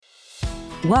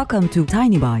Welcome to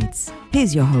Tiny Bites.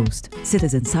 Here's your host,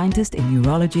 citizen scientist in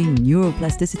neurology,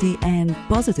 neuroplasticity, and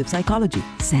positive psychology,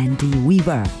 Sandy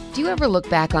Weaver. Do you ever look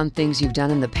back on things you've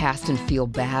done in the past and feel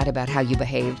bad about how you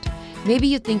behaved? Maybe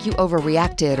you think you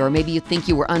overreacted, or maybe you think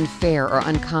you were unfair or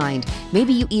unkind.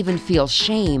 Maybe you even feel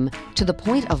shame to the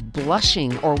point of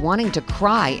blushing or wanting to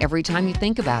cry every time you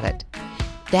think about it.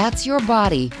 That's your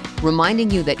body reminding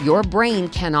you that your brain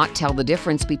cannot tell the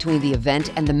difference between the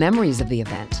event and the memories of the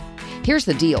event. Here's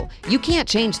the deal. You can't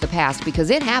change the past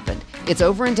because it happened. It's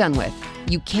over and done with.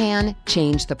 You can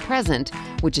change the present,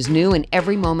 which is new in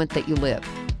every moment that you live.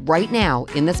 Right now,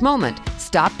 in this moment,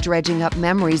 stop dredging up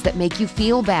memories that make you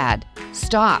feel bad.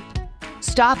 Stop.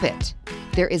 Stop it.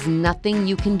 There is nothing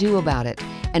you can do about it.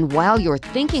 And while you're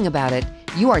thinking about it,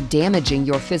 you are damaging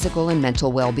your physical and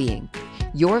mental well-being.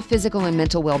 Your physical and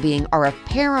mental well-being are of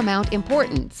paramount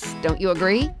importance. Don't you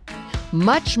agree?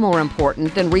 Much more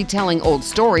important than retelling old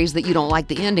stories that you don't like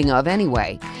the ending of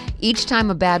anyway. Each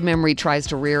time a bad memory tries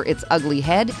to rear its ugly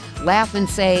head, laugh and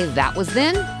say, that was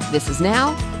then, this is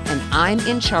now, and I'm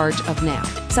in charge of now.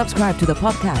 Subscribe to the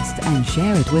podcast and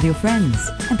share it with your friends.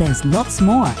 And there's lots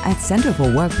more at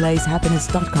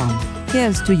centerforworkplacehappiness.com.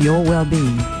 Here's to your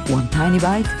well-being, one tiny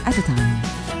bite at a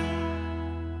time.